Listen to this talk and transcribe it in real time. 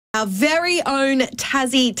Our very own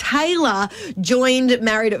Tassie Tayla joined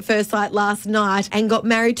Married at First Sight last night and got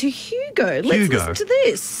married to Hugo. Let's listen to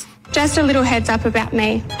this. Just a little heads up about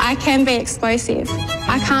me. I can be explosive.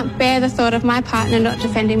 I can't bear the thought of my partner not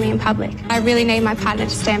defending me in public. I really need my partner to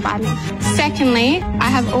stand by me. Secondly, I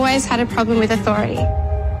have always had a problem with authority,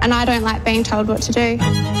 and I don't like being told what to do.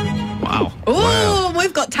 Wow. Oh,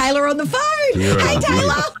 we've got Taylor on the phone. Hey,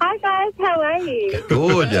 Taylor. Hi, guys. How are you?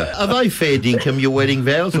 Good. Are they fair dinkum, your wedding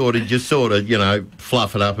vows, or did you sort of,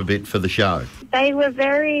 fluff it up a bit for the show? They were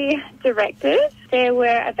very directed. There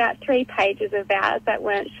were about 3 pages of vows that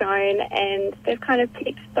weren't shown, and they've kind of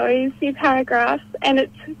picked those few paragraphs, and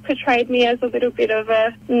it's portrayed me as a little bit of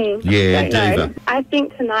a diva. I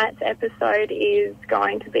think tonight's episode is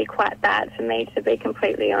going to be quite bad for me, to be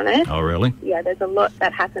completely honest. Oh, really? Yeah, there's a lot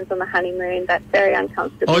that happens on the honeymoon that's very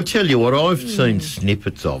uncomfortable. I tell you what, I've seen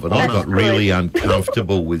snippets of it. I got really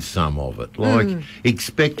uncomfortable with some of it, like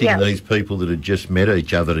expecting these people that had just met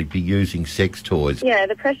each other to be using sex toys. Yeah,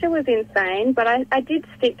 the pressure was insane, but I did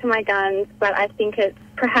stick to my guns, but I think it's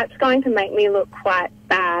perhaps going to make me look quite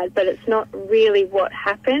bad, but it's not really what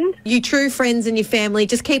happened. You true friends and your family,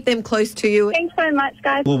 just keep them close to you. Thanks so much,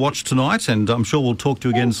 guys. We'll watch tonight, and I'm sure we'll talk to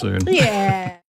you again soon. Yeah.